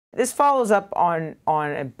This follows up on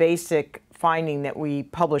a basic finding that we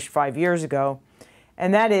published 5 years ago,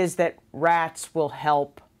 and that is that rats will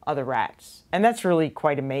help other rats. And that's really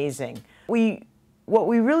quite amazing. What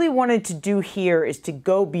we really wanted to do here is to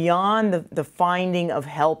go beyond the finding of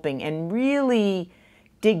helping and really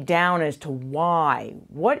dig down as to why.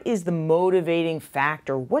 What is the motivating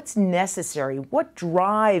factor? What's necessary? What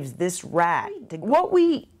drives this rat? What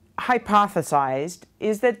we hypothesized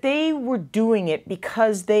is that they were doing it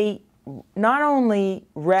because they not only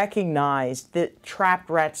recognized the trapped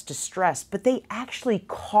rat's distress, but they actually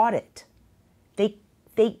caught it.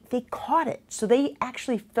 They caught it, so they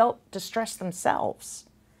actually felt distress themselves.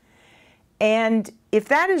 And if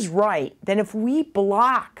that is right, then if we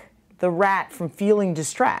block the rat from feeling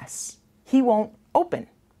distress, he won't open.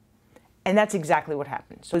 And that's exactly what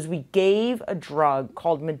happened. So as we gave a drug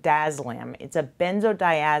called midazolam, it's a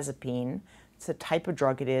benzodiazepine, it's a type of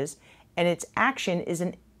drug it is, and its action is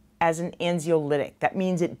as an anxiolytic. That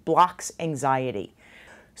means it blocks anxiety.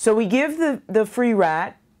 So we give the free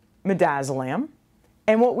rat midazolam,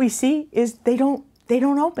 and what we see is they don't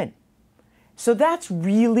open. So that's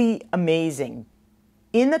really amazing.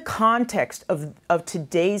 In the context of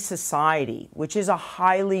today's society, which is a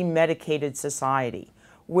highly medicated society,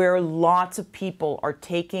 where lots of people are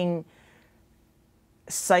taking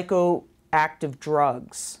psychoactive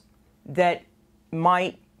drugs that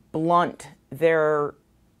might blunt their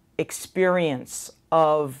experience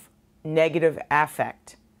of negative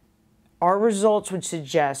affect, our results would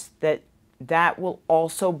suggest that that will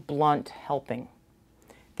also blunt helping.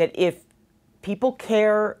 That if people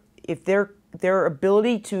care, if their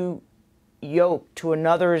ability to yoke to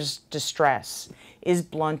another's distress is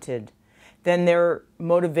blunted, then their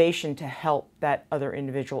motivation to help that other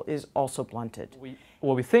individual is also blunted.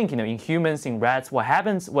 What we think, in humans, in rats, what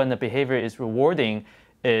happens when the behavior is rewarding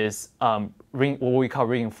is what we call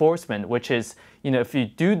reinforcement, which is, if you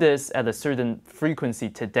do this at a certain frequency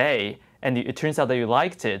today, and it turns out that you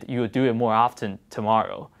liked it, you will do it more often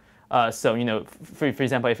tomorrow. So, for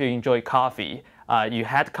example, if you enjoy coffee, you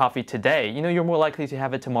had coffee today, you're more likely to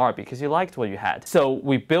have it tomorrow because you liked what you had. So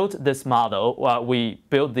we built this model, we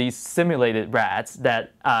built these simulated rats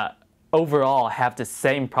that overall have the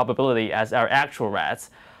same probability as our actual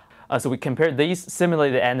rats. So we compared these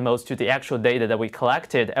simulated animals to the actual data that we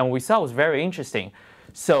collected, and what we saw was very interesting.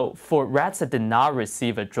 So for rats that did not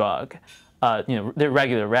receive a drug, the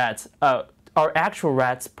regular rats, our actual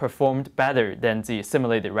rats performed better than the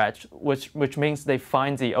simulated rats, which means they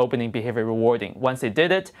find the opening behavior rewarding. Once they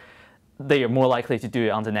did it, they are more likely to do it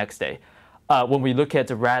on the next day. When we look at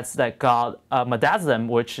the rats that got midazolam,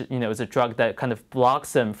 which is a drug that kind of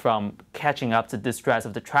blocks them from catching up to the distress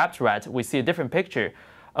of the trapped rat, we see a different picture,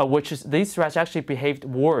 which is these rats actually behaved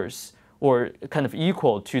worse or kind of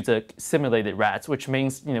equal to the simulated rats, which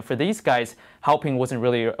means, for these guys, helping wasn't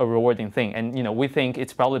really a rewarding thing. And, we think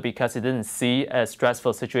it's probably because it didn't see a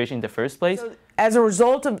stressful situation in the first place. So as a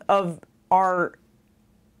result of our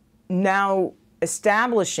now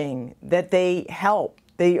establishing that they help,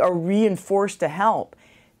 they are reinforced to help,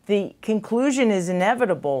 the conclusion is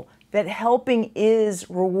inevitable that helping is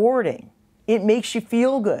rewarding. It makes you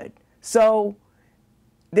feel good. So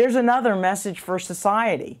there's another message for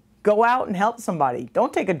society. Go out and help somebody.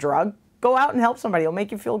 Don't take a drug. Go out and help somebody. It'll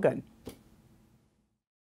make you feel good.